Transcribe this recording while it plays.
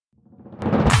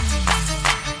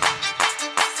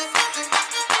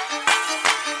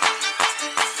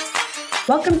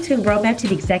Welcome to Roadmap to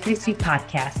the Executive Suite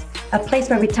podcast, a place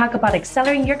where we talk about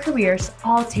accelerating your careers,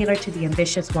 all tailored to the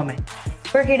ambitious woman.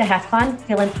 We're here to have fun,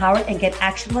 feel empowered, and get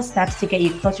actionable steps to get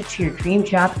you closer to your dream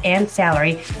job and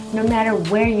salary, no matter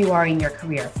where you are in your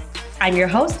career. I'm your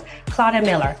host, Claudia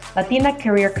Miller, Latina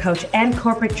career coach and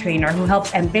corporate trainer who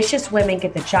helps ambitious women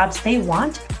get the jobs they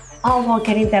want, all while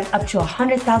getting them up to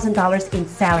 $100,000 in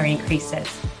salary increases.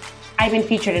 I've been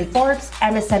featured in Forbes,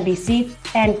 MSNBC,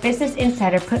 and Business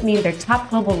Insider put me in their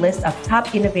top global list of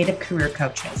top innovative career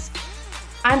coaches.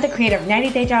 I'm the creator of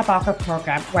 90-Day Job Offer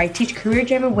Program, where I teach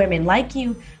career-driven women like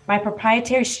you my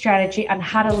proprietary strategy on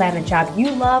how to land a job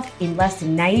you love in less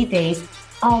than 90 days,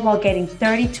 all while getting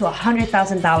 $30,000 to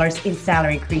 $100,000 in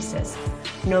salary increases.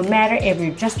 No matter if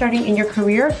you're just starting in your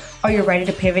career or you're ready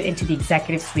to pivot into the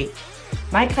executive suite.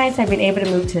 My clients have been able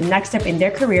to move to the next step in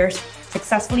their careers,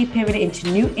 successfully pivoted into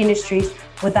new industries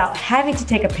without having to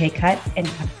take a pay cut, and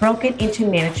have broken into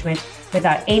management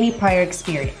without any prior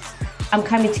experience. I'm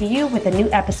coming to you with a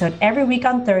new episode every week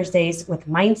on Thursdays with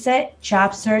mindset,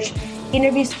 job search,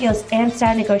 interview skills, and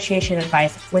style negotiation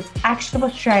advice with actionable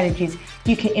strategies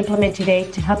you can implement today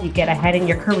to help you get ahead in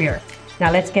your career.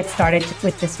 Now let's get started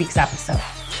with this week's episode.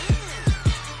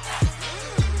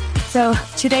 So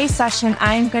today's session,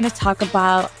 I'm going to talk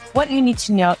about what you need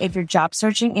to know if you're job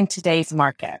searching in today's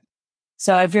market.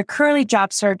 So if you're currently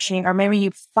job searching, or maybe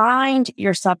you find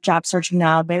yourself job searching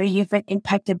now, maybe you've been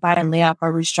impacted by a layoff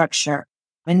or restructure,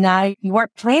 and now you are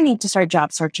planning to start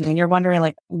job searching and you're wondering,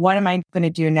 like, what am I going to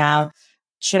do now?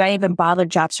 Should I even bother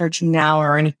job searching now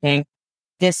or anything?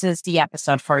 This is the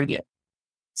episode for you.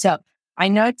 So I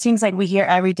know it seems like we hear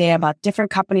every day about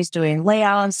different companies doing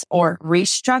layoffs or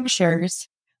restructures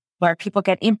where people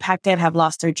get impacted, have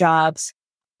lost their jobs.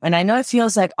 And I know it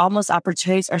feels like almost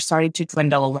opportunities are starting to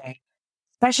dwindle away,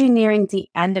 especially nearing the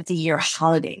end of the year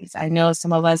holidays. I know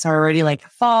some of us are already like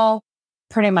fall,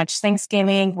 pretty much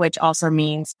Thanksgiving, which also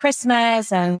means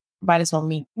Christmas, and might as well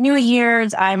mean New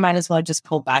Year's. I might as well just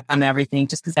pull back on everything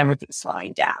just because everything's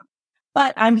slowing down.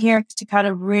 But I'm here to kind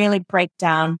of really break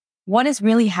down what is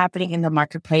really happening in the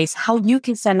marketplace, how you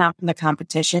can stand out from the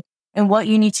competition, and what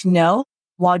you need to know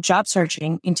while job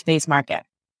searching in today's market.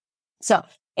 So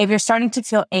if you're starting to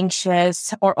feel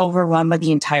anxious or overwhelmed by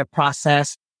the entire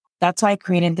process, that's why I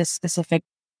created this specific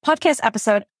podcast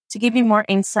episode to give you more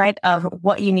insight of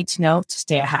what you need to know to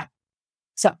stay ahead.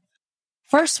 So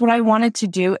first, what I wanted to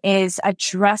do is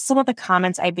address some of the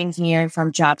comments I've been hearing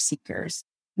from job seekers.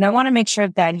 And I want to make sure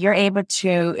that you're able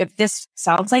to, if this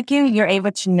sounds like you, you're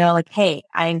able to know, like, hey,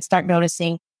 I start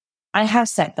noticing I have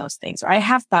said those things, or I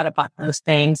have thought about those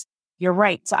things. You're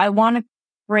right. So I want to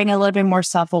bring a little bit more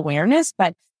self-awareness,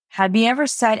 but have you ever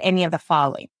said any of the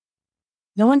following?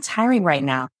 No one's hiring right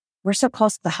now. We're so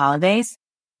close to the holidays.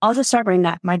 I'll just start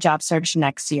my job search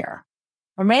next year.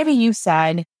 Or maybe you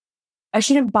said, I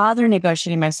shouldn't bother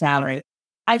negotiating my salary.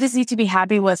 I just need to be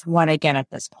happy with what I get at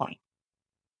this point.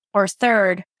 Or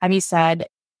third, have you said,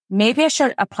 maybe I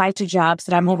should apply to jobs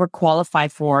that I'm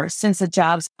overqualified for, since the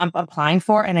jobs I'm applying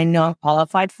for and I know I'm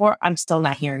qualified for, I'm still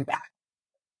not hearing back.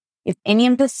 If any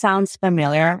of this sounds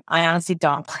familiar, I honestly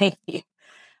don't blame you.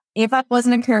 If I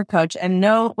wasn't a career coach and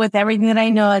know with everything that I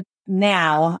know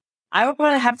now, I would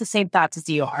want to have the same thoughts as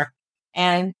you are.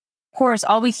 And of course,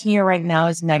 all we hear right now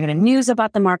is negative news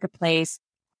about the marketplace,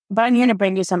 but I'm here to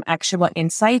bring you some actionable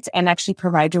insights and actually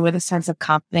provide you with a sense of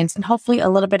confidence and hopefully a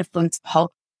little bit of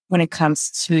hope when it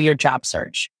comes to your job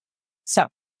search. So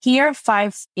here are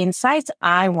 5 insights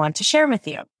I want to share with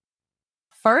you.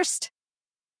 First,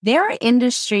 there are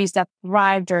industries that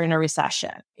thrive during a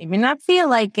recession. You may not feel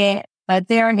like it, but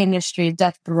there are industries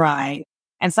that thrive.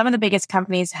 And some of the biggest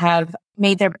companies have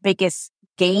made their biggest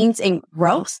gains in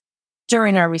growth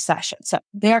during a recession. So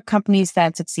there are companies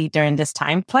that succeed during this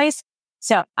time place.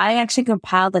 So I actually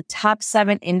compiled the top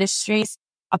 7 industries,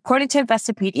 according to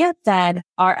Investopedia, that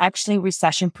are actually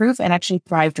recession-proof and actually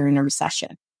thrive during a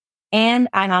recession. And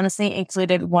I honestly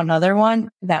included one other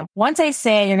one that once I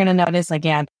say, you're going to notice,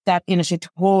 again, that industry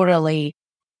totally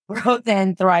growth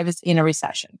and thrives in a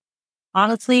recession.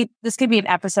 Honestly, this could be an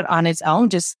episode on its own,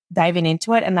 just diving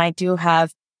into it. And I do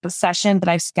have a session that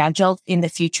I've scheduled in the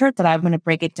future that I'm going to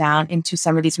break it down into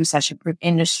some of these recession-proof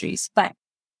industries. But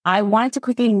I wanted to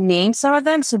quickly name some of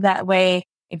them so that way,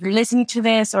 if you're listening to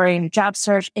this or in job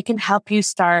search, it can help you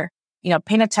start,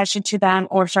 paying attention to them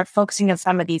or start focusing on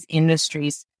some of these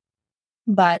industries.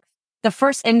 But the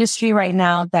first industry right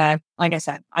now that, like I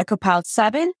said, I compiled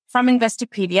 7 from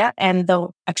Investopedia and the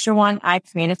extra one I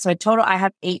created. So in total, I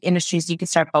have 8 industries you can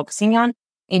start focusing on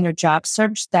in your job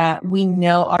search that we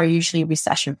know are usually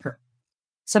recession-proof.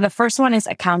 So the first one is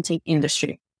accounting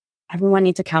industry. Everyone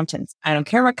needs accountants. I don't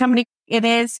care what company it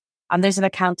is. there's an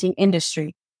accounting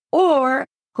industry, or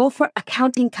go for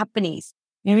accounting companies.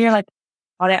 Maybe you're like,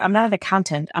 oh, I'm not an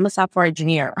accountant. I'm a software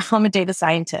engineer. I'm a data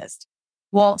scientist.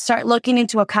 Well, start looking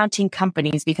into accounting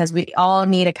companies because we all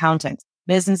need accountants.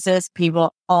 Businesses,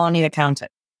 people all need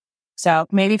accountants. So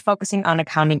maybe focusing on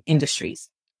accounting industries.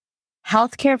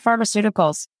 Healthcare,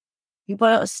 pharmaceuticals.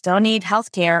 People still need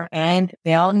healthcare and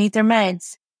they all need their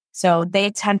meds. So they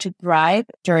tend to thrive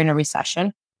during a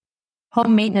recession.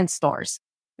 Home maintenance stores.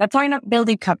 That's probably not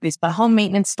building companies, but home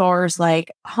maintenance stores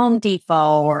like Home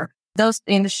Depot or those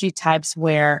industry types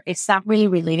where it's not really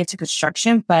related to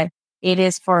construction, but it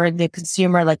is for the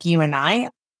consumer like you and I,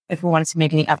 if we wanted to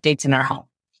make any updates in our home.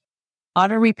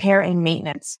 Auto repair and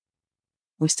maintenance.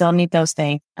 We still need those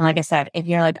things. And like I said, if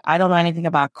you're like, I don't know anything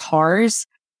about cars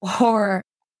or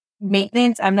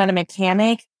maintenance, I'm not a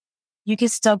mechanic, you can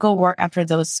still go work after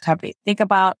those companies. Think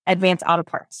about Advanced Auto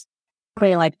Parts,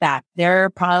 something like that. They're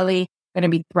probably going to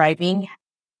be thriving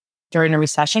during a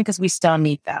recession because we still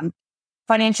need them.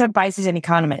 Financial advisors and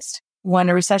economists. When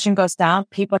a recession goes down,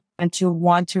 people tend to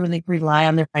want to really rely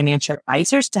on their financial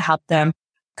advisors to help them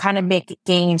kind of make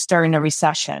gains during a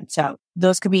recession. So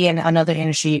those could be in another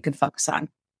industry you could focus on.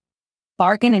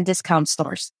 Bargain and discount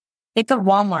stores. Think of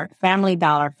Walmart, Family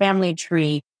Dollar, Family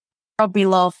Tree, or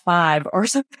Below 5 or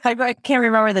something. I can't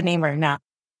remember the name right now.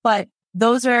 But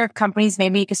those are companies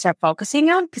maybe you can start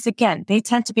focusing on because, again, they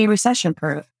tend to be recession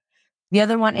proof. The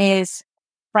other one is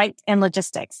freight and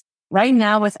logistics. Right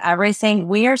now with everything,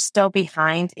 we are still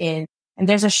behind and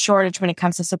there's a shortage when it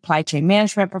comes to supply chain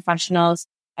management professionals.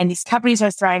 And these companies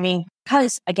are thriving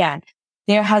because, again,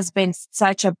 there has been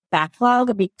such a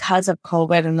backlog because of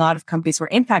COVID and a lot of companies were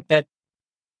impacted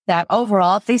that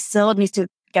overall they still need to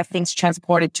get things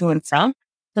transported to and from.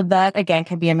 So that, again,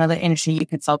 can be another industry you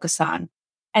can focus on.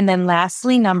 And then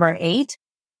lastly, number 8,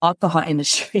 alcohol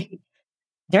industry.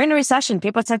 During a recession,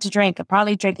 people tend to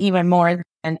probably drink even more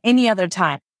than any other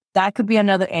time. That could be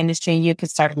another industry you could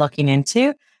start looking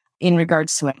into in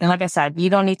regards to it. And like I said, you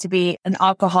don't need to be an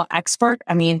alcohol expert.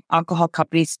 I mean, alcohol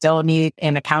companies still need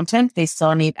an accountant. They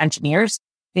still need engineers.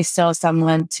 They still have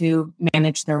someone to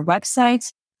manage their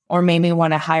websites or maybe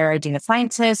want to hire a data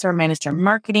scientist or manage their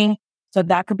marketing. So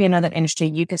that could be another industry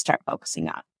you could start focusing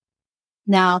on.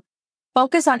 Now,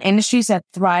 focus on industries that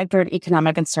thrive during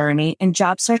economic uncertainty and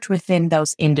job search within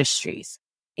those industries.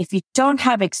 If you don't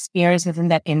have experience within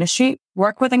that industry,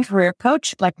 work with a career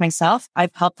coach like myself.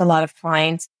 I've helped a lot of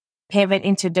clients pivot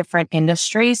into different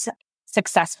industries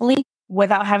successfully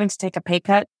without having to take a pay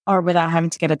cut or without having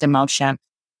to get a demotion,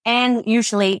 and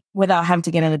usually without having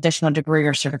to get an additional degree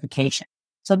or certification.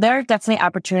 So there are definitely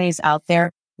opportunities out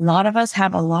there. A lot of us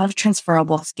have a lot of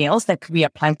transferable skills that could be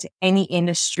applied to any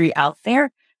industry out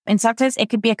there. And sometimes it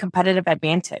could be a competitive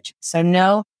advantage. So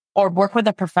know or work with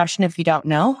a professional if you don't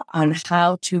know on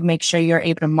how to make sure you're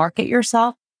able to market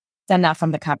yourself, stand out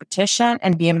from the competition,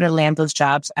 and be able to land those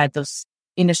jobs at those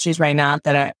industries right now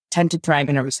that tend to thrive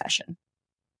in a recession.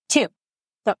 2.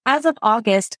 So as of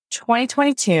August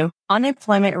 2022,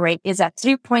 unemployment rate is at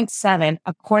 3.7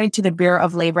 according to the Bureau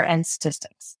of Labor and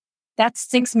Statistics. That's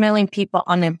 6 million people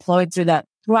unemployed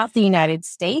throughout the United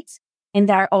States, and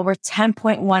there are over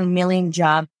 10.1 million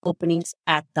job openings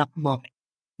at the moment.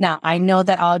 Now, I know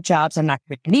that all jobs are not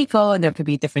created equal and there could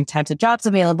be different types of jobs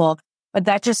available, but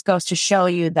that just goes to show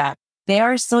you that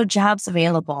there are still jobs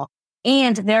available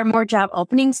and there are more job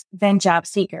openings than job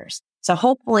seekers. So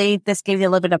hopefully this gives you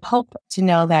a little bit of hope to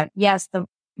know that, yes, the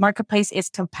marketplace is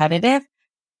competitive,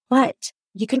 but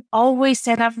you can always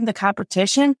stand out from the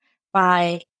competition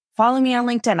by following me on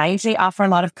LinkedIn. I usually offer a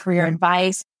lot of career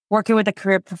advice, working with a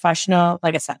career professional.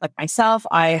 Like I said, like myself,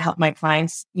 I help my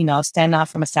clients, stand out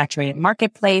from a saturated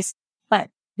marketplace, but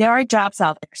there are jobs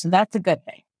out there. So that's a good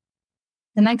thing.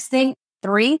 The next thing,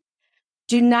 3,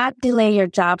 do not delay your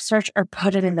job search or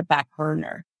put it in the back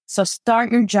burner. So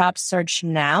start your job search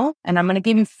now. And I'm going to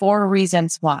give you 4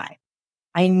 reasons why.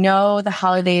 I know the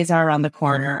holidays are around the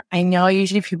corner. I know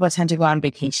usually people tend to go on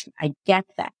vacation. I get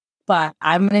that. But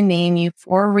I'm going to name you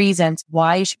 4 reasons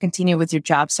why you should continue with your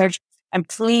job search. And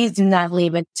please do not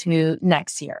leave it to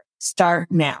next year.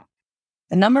 Start now.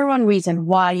 The number 1 reason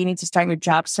why you need to start your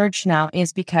job search now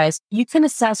is because you can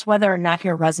assess whether or not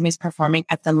your resume is performing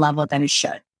at the level that it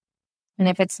should. And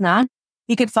if it's not,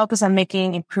 you could focus on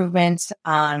making improvements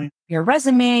on your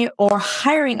resume or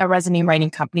hiring a resume writing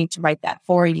company to write that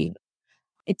for you.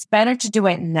 It's better to do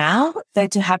it now than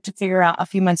to have to figure out a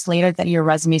few months later that your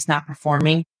resume is not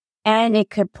performing. And it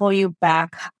could pull you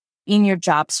back in your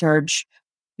job search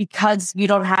because you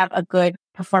don't have a good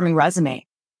performing resume.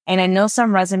 And I know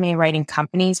some resume writing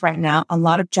companies right now, a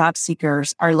lot of job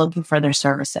seekers are looking for their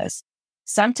services.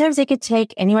 Sometimes it could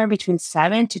take anywhere between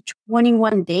 7 to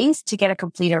 21 days to get a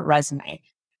completed resume.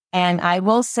 And I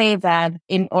will say that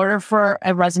in order for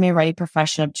a resume writing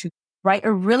professional to write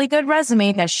a really good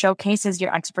resume that showcases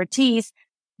your expertise,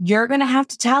 you're going to have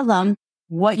to tell them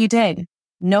what you did.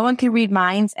 No one can read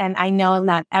minds. And I know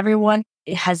not everyone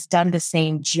has done the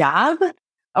same job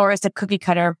or is a cookie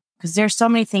cutter, because there's so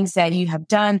many things that you have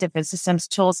done, different systems,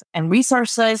 tools, and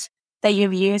resources that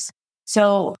you've used.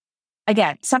 So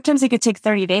again, sometimes it could take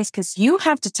 30 days because you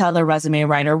have to tell the resume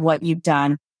writer what you've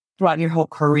done throughout your whole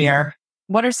career.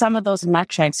 What are some of those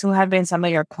metrics? Who have been some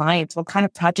of your clients? What kind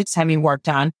of projects have you worked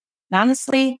on? And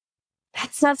honestly,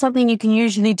 that's not something you can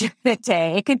usually do in a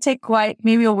day. It could take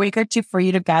maybe a week or two for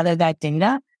you to gather that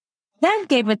data, then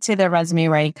give it to the resume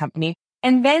writing company.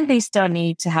 And then they still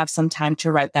need to have some time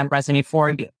to write that resume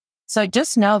for you. So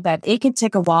just know that it can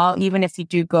take a while, even if you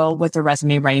do go with a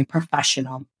resume writing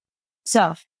professional.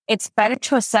 So it's better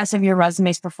to assess if your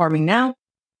resume is performing now. If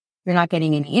you're not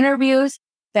getting any interviews,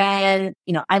 then,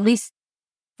 at least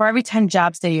for every 10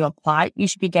 jobs that you apply, you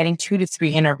should be getting 2 to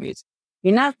 3 interviews. If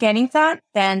you're not getting that,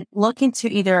 then look into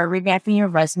either revamping your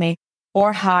resume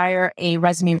or hire a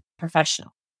resume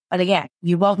professional. But again,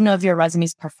 you won't know if your resume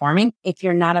is performing if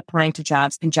you're not applying to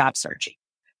jobs and job searching.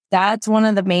 That's one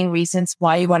of the main reasons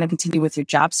why you want to continue with your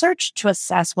job search, to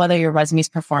assess whether your resume is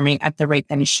performing at the rate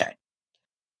that it should.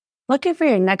 Looking for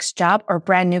your next job or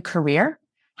brand new career?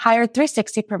 Hire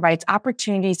 360 provides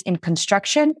opportunities in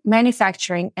construction,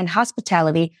 manufacturing, and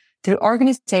hospitality through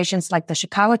organizations like the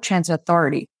Chicago Transit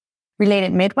Authority,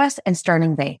 Related Midwest, and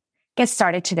Sterling Bay. Get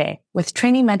started today with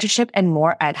training, mentorship, and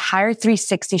more at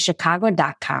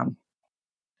hire360chicago.com.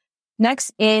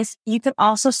 Next is you can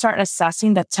also start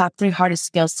assessing the top 3 hardest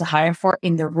skills to hire for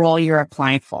in the role you're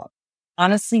applying for.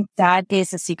 Honestly, that is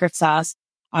the secret sauce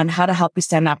on how to help you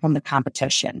stand out from the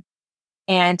competition.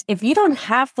 And if you don't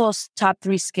have those top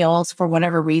 3 skills for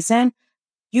whatever reason,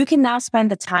 you can now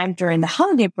spend the time during the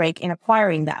holiday break in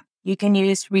acquiring them. You can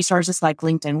use resources like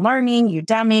LinkedIn Learning,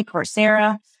 Udemy,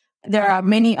 Coursera. There are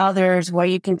many others where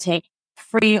you can take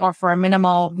free or for a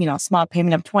minimal, small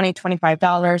payment of $20,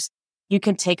 $25. You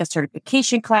can take a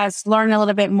certification class, learn a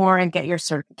little bit more and get your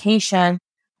certification.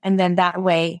 And then that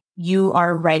way you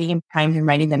are ready and primed and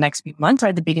ready the next few months or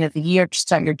at the beginning of the year to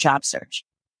start your job search.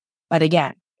 But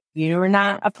again, you're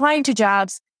not applying to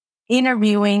jobs,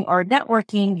 interviewing or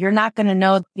networking. You're not going to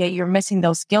know that you're missing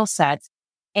those skill sets.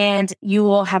 And you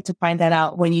will have to find that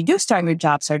out when you do start your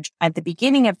job search at the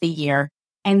beginning of the year.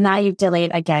 And now you've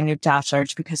delayed again your job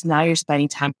search because now you're spending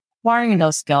time acquiring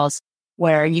those skills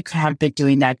where you could have been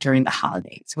doing that during the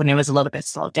holidays when it was a little bit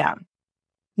slowed down.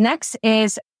 Next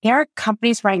is there are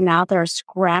companies right now that are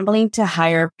scrambling to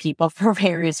hire people for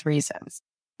various reasons.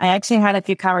 I actually had a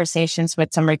few conversations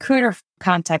with some recruiter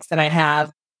contacts that I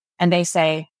have, and they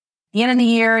say, at the end of the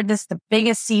year, this is the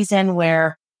biggest season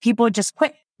where people just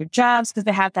quit their jobs because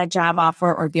they have that job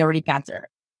offer or they already got their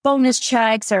bonus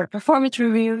checks or performance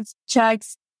reviews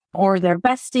checks or their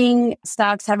vesting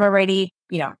stocks have already,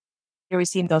 they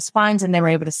received those funds and they were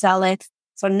able to sell it.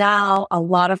 So now a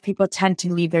lot of people tend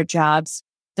to leave their jobs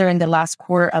during the last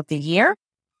quarter of the year.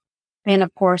 And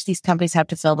of course, these companies have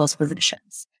to fill those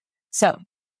positions. So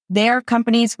there are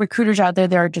companies, recruiters out there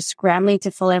that are just scrambling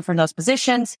to fill in for those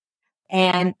positions.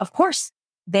 And of course,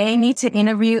 they need to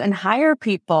interview and hire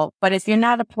people. But if you're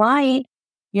not applying,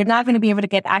 you're not going to be able to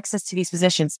get access to these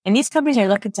positions. And these companies are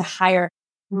looking to hire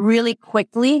really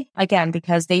quickly, again,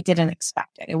 because they didn't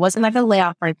expect it. It wasn't like a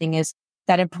layoff or anything. Is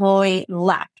that employee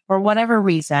left for whatever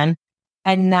reason,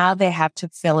 and now they have to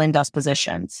fill in those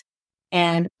positions.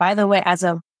 And by the way, as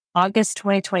of August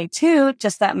 2022,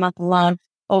 just that month alone,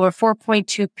 over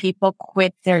 4.2 people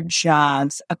quit their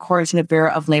jobs, according to the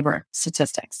Bureau of Labor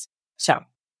Statistics. So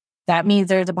that means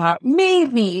there's about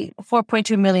maybe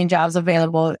 4.2 million jobs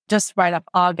available just right up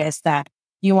August that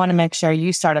you want to make sure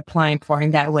you start applying for.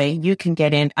 And that way you can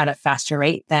get in at a faster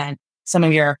rate than some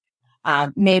of your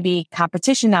maybe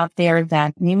competition out there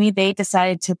that maybe they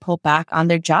decided to pull back on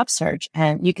their job search,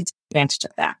 and you can take advantage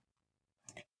of that.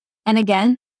 And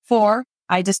again,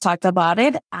 I just talked about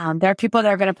it. There are people that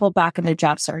are going to pull back on their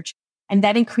job search, and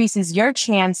that increases your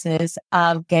chances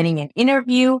of getting an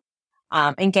interview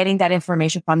and getting that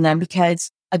information from them because,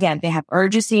 again, they have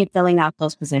urgency in filling out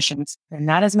those positions. There are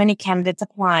not as many candidates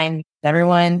applying.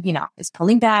 Everyone, is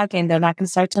pulling back and they're not going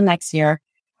to start till next year.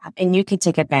 And you can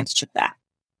take advantage of that.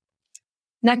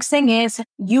 Next thing is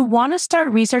you want to start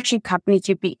researching companies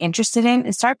you'd be interested in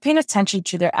and start paying attention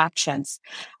to their actions.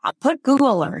 Put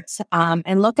Google alerts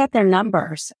and look at their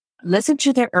numbers. Listen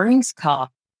to their earnings call.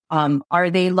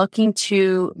 Are they looking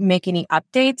to make any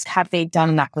updates? Have they done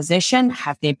an acquisition?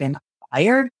 Have they been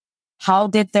acquired? How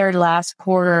did their last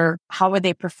quarter, how were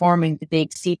they performing? Did they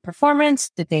exceed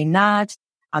performance? Did they not?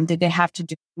 Did they have to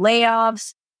do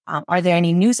layoffs? Are there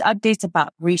any news updates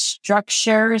about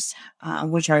restructures,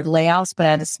 which are layoffs, but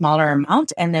at a smaller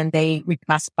amount? And then they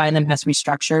reclassify them as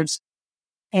restructures.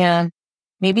 And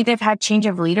maybe they've had change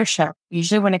of leadership.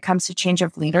 Usually when it comes to change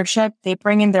of leadership, they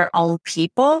bring in their own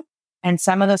people and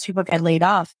some of those people get laid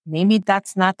off. Maybe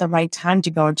that's not the right time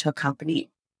to go into a company.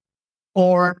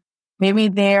 Or maybe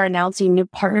they're announcing new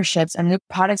partnerships and new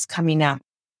products coming out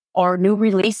or new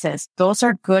releases. Those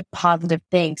are good, positive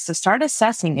things. So start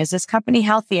assessing, is this company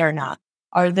healthy or not?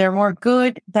 Are they more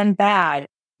good than bad?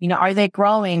 Are they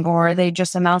growing or are they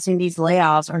just announcing these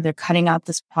layoffs or they're cutting out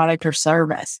this product or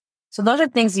service? So those are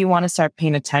things you want to start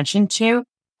paying attention to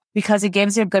because it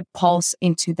gives you a good pulse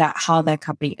into how that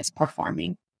company is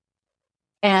performing.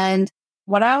 And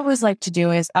what I always like to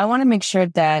do is I want to make sure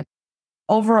that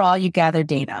overall you gather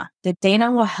data. The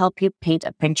data will help you paint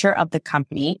a picture of the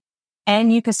company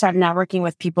and you can start networking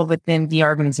with people within the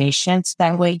organization. So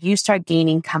that way you start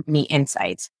gaining company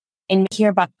insights and you hear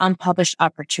about unpublished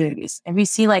opportunities. If you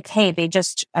see hey, they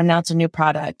just announced a new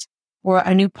product or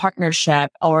a new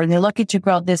partnership, or they're looking to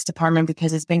grow this department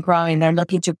because it's been growing, they're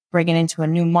looking to bring it into a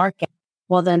new market.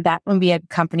 Well, then that would be a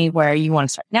company where you want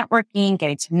to start networking,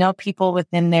 getting to know people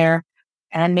within there,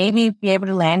 and maybe be able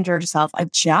to land yourself a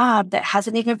job that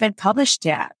hasn't even been published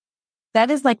yet.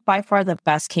 That is by far the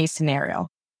best case scenario.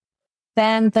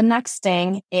 Then the next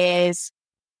thing is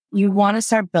you want to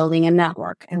start building a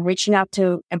network and reaching out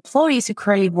to employees who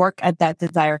currently work at that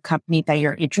desired company that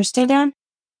you're interested in.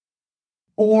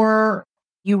 Or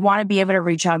you want to be able to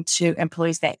reach out to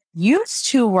employees that used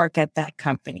to work at that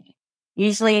company.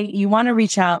 Usually you want to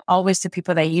reach out always to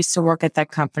people that used to work at that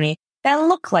company that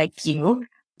look like you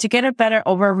to get a better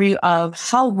overview of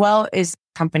how well is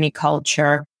company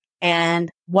culture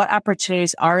and what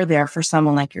opportunities are there for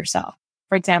someone like yourself.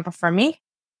 For example, for me,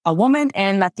 a woman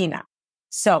and Latina.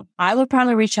 So I would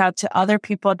probably reach out to other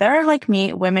people that are like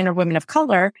me, women or women of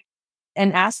color,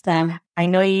 and ask them, I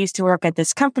know you used to work at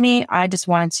this company. I just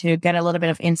wanted to get a little bit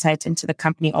of insights into the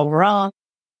company overall.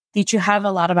 Did you have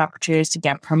a lot of opportunities to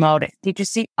get promoted? Did you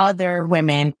see other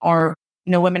women or,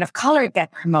 women of color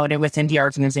get promoted within the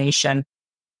organization?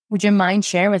 Would you mind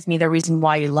sharing with me the reason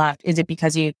why you left? Is it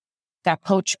because you got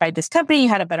poached by this company? You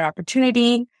had a better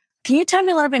opportunity? Can you tell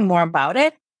me a little bit more about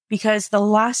it? Because the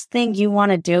last thing you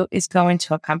want to do is go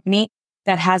into a company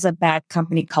that has a bad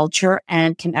company culture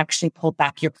and can actually pull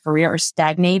back your career or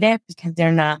stagnate it because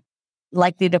they're not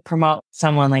likely to promote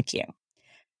someone like you.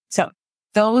 So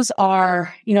those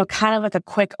are, kind of a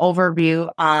quick overview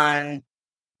on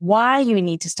why you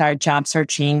need to start job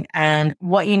searching and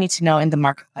what you need to know in the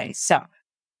marketplace. So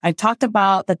I talked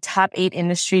about the top 8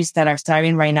 industries that are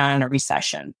thriving right now in a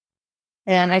recession.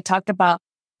 And I talked about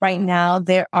right now,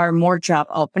 there are more job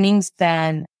openings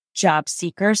than job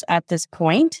seekers at this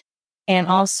point. And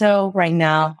also right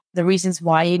now, the reasons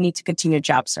why you need to continue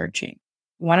job searching.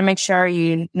 You want to make sure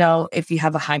you know if you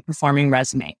have a high performing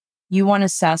resume. You want to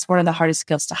assess what are the hardest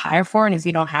skills to hire for. And if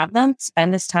you don't have them,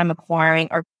 spend this time acquiring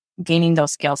or gaining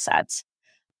those skill sets.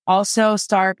 Also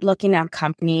start looking at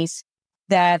companies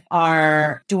that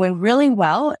are doing really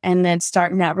well and then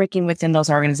start networking within those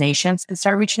organizations and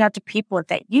start reaching out to people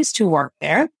that used to work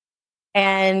there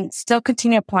and still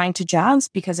continue applying to jobs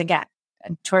because again,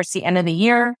 towards the end of the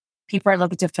year, people are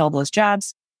looking to fill those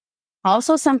jobs.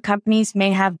 Also, some companies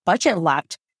may have budget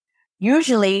left.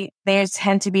 Usually, they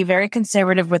tend to be very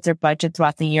conservative with their budget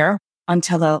throughout the year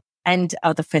until the end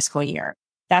of the fiscal year.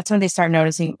 That's when they start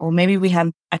noticing, well, maybe we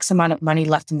have X amount of money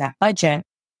left in that budget.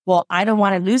 Well, I don't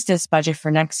want to lose this budget for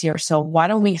next year. So why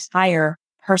don't we hire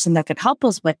a person that could help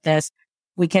us with this?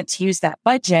 We get to use that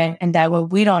budget and that way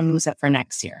we don't lose it for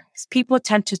next year. Because people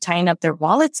tend to tighten up their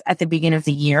wallets at the beginning of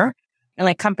the year. And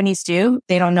like companies do,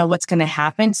 they don't know what's going to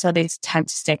happen. So they tend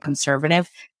to stay conservative.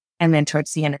 And then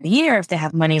towards the end of the year, if they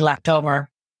have money left over,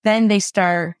 then they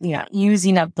start,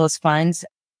 using up those funds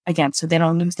again, so they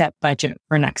don't lose that budget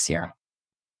for next year.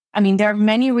 I mean, there are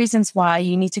many reasons why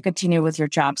you need to continue with your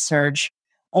job search.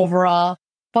 Overall,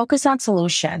 focus on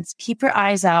solutions. Keep your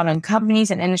eyes out on companies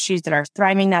and industries that are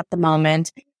thriving at the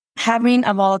moment. Having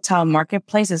a volatile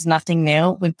marketplace is nothing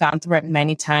new. We've gone through it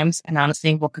many times, and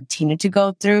honestly, we'll continue to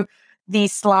go through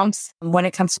these slumps when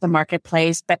it comes to the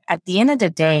marketplace. But at the end of the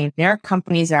day, there are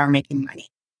companies that are making money.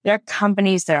 There are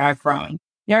companies that are growing.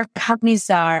 There are companies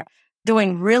that are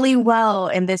doing really well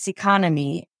in this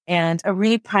economy. And a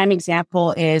really prime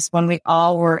example is when we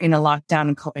all were in a lockdown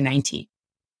in COVID-19.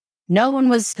 No one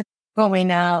was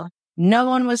going out. No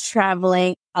one was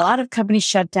traveling. A lot of companies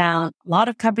shut down. A lot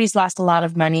of companies lost a lot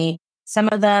of money. Some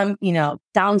of them,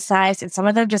 downsized, and some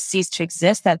of them just ceased to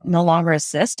exist that no longer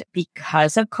exist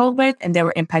because of COVID and they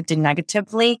were impacted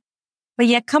negatively. But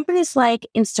yet companies like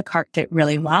Instacart did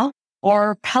really well,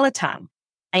 or Peloton.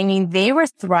 I mean, they were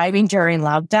thriving during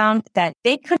lockdown that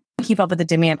they couldn't keep up with the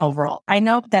demand overall. I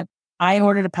know that I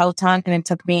ordered a Peloton and it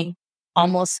took me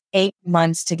almost 8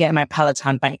 months to get my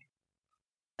Peloton bike.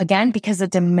 Again, because the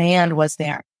demand was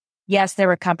there. Yes, there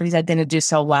were companies that didn't do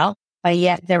so well, but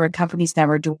yet there were companies that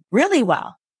were doing really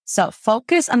well. So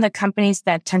focus on the companies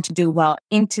that tend to do well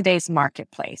in today's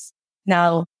marketplace.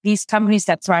 Now, these companies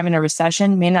that thrive in a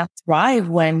recession may not thrive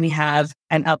when we have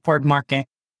an upward market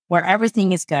where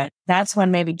everything is good. That's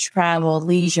when maybe travel,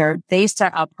 leisure, they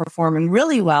start outperforming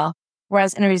really well.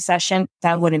 Whereas in a recession,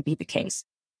 that wouldn't be the case.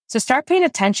 So start paying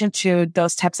attention to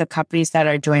those types of companies that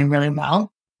are doing really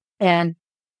well. And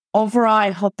overall,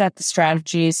 I hope that the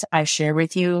strategies I share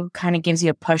with you kind of gives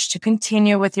you a push to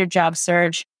continue with your job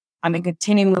search. And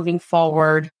continue moving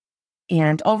forward.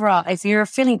 And overall, if you're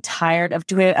feeling tired of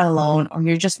doing it alone, or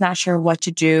you're just not sure what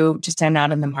to do to stand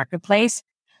out in the marketplace,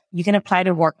 you can apply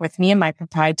to work with me in my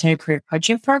proprietary career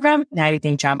coaching program,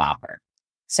 90-Day Job Offer.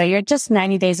 So you're just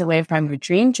 90 days away from your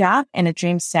dream job and a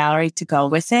dream salary to go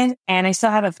with it. And I still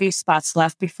have a few spots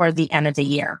left before the end of the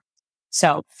year.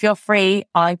 So feel free.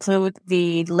 I'll include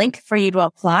the link for you to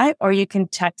apply, or you can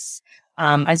text,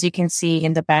 as you can see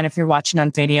in the band if you're watching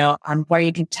on video, on where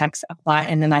you can text apply,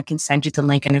 and then I can send you the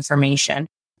link and information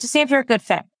to see if you're a good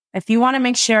fit. If you want to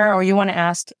make sure, or you want to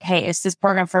ask, hey, is this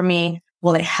program for me?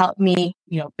 Will it help me,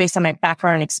 based on my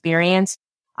background and experience?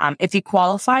 If you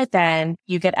qualify, then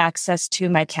you get access to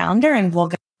my calendar and we'll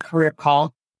get a career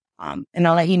call. And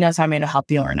I'll let you know if I'm going to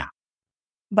help you or not.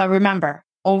 But remember,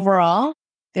 overall,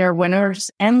 there are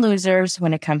winners and losers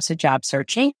when it comes to job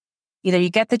searching. Either you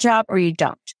get the job or you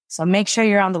don't. So make sure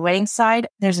you're on the waiting side.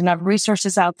 There's enough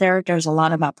resources out there. There's a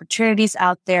lot of opportunities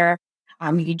out there.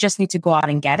 You just need to go out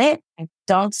and get it, and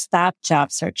don't stop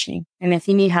job searching. And if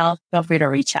you need help, feel free to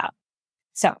reach out.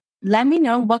 So let me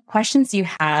know what questions you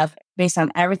have based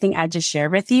on everything I just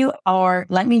shared with you, or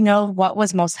let me know what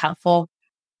was most helpful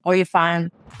or you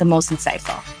find the most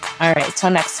insightful. All right, till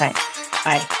next time.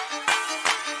 Bye.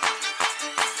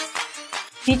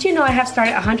 Did you know I have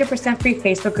started a 100% free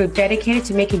Facebook group dedicated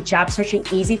to making job searching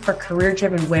easy for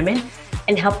career-driven women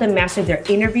and help them master their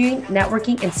interviewing,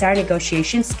 networking, and salary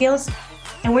negotiation skills?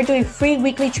 And we're doing free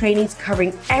weekly trainings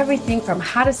covering everything from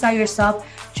how to sell yourself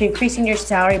to increasing your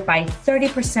salary by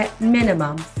 30%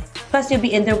 minimum. Plus, you'll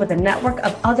be in there with a network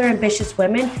of other ambitious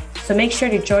women. So make sure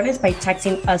to join us by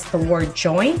texting us the word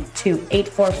JOIN to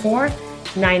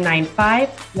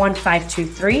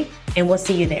 844-995-1523, and we'll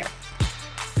see you there.